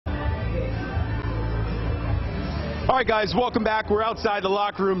All right, guys, welcome back. We're outside the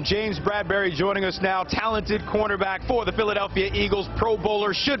locker room. James Bradberry joining us now, talented cornerback for the Philadelphia Eagles, Pro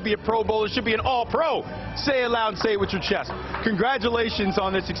Bowler, should be a Pro Bowler, should be an All-Pro. Say it loud and say it with your chest. Congratulations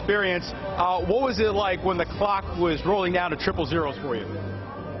on this experience. What was it like when the clock was rolling down to triple zeros for you?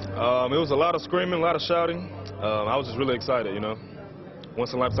 It was a lot of screaming, a lot of shouting. I was just really excited, you know.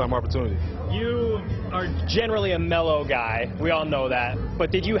 Once-in-a-lifetime opportunity. You are generally a mellow guy. We all know that.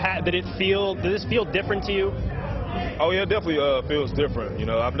 But did this feel different to you? Oh, yeah, it definitely feels different. You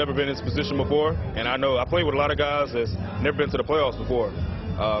know, I've never been in this position before, and I know I played with a lot of guys that's never been to the playoffs before.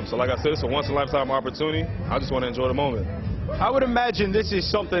 So like I said, it's a once-in-a-lifetime opportunity. I just want to enjoy the moment. I would imagine this is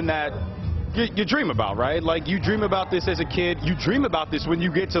something that you dream about, right? Like, you dream about this as a kid. You dream about this when you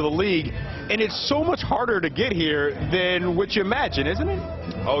get to the league. And it's so much harder to get here than what you imagine, isn't it?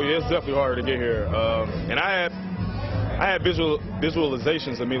 Oh, yeah, it's definitely harder to get here. And I had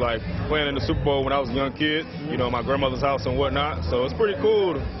visualizations of me, like, playing in the Super Bowl when I was a young kid, you know, my grandmother's house and whatnot. So it's pretty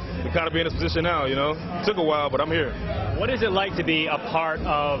cool to kind of be in this position now, you know. It took a while, but I'm here. What is it like to be a part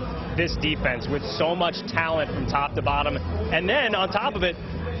of this defense with so much talent from top to bottom? And then, on top of it,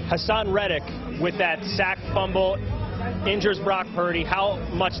 Hassan Reddick with that sack fumble injures Brock Purdy. How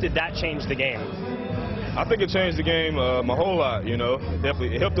much did that change the game? I think it changed the game a whole lot, you know.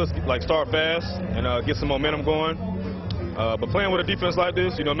 Definitely, it helped us like start fast and get some momentum going. But playing with a defense like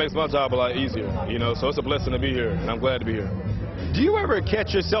this, you know, makes my job a lot easier, you know. So it's a blessing to be here, and I'm glad to be here. Do you ever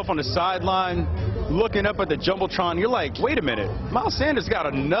catch yourself on the sideline looking up at the Jumbotron? You're like, wait a minute, Miles Sanders got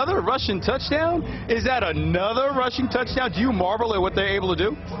another rushing touchdown? Is that another rushing touchdown? Do you marvel at what they're able to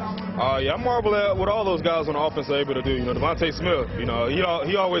do? Yeah, I marvel at what all those guys on the offense are able to do. You know, Devontae Smith, you know,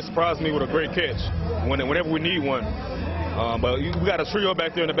 he always surprises me with a great catch whenever we need one. But we got a trio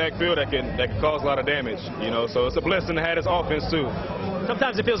back there in the backfield that can cause a lot of damage, you know, so it's a blessing to have this offense too.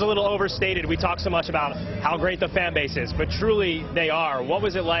 Sometimes it feels a little overstated. We talk so much about how great the fan base is, but truly they are. What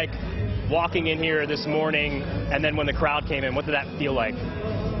was it like walking in here this morning, and then when the crowd came in, what did that feel like?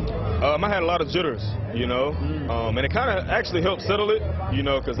 I had a lot of jitters, you know, and it kind of actually helped settle it, you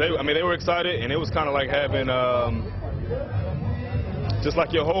know, because they were excited, and it was kind of like having just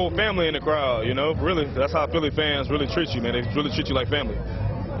like your whole family in the crowd, you know. Really, that's how Philly fans really treat you, man. They really treat you like family.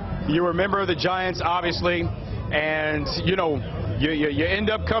 You were a member of the Giants, obviously, and, you know, you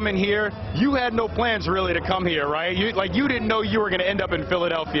end up coming here. You had no plans really to come here, right? You didn't know you were going to end up in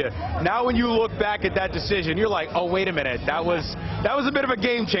Philadelphia. Now when you look back at that decision, you're like, oh, wait a minute, that was a bit of a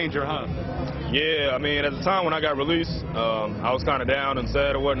game changer, huh? Yeah, I mean, at the time when I got released, I was kind of down and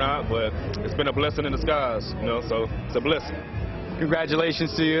sad or whatnot, but it's been a blessing in disguise, you know, so it's a blessing.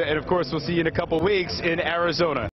 Congratulations to you, and of course we'll see you in a couple weeks in Arizona.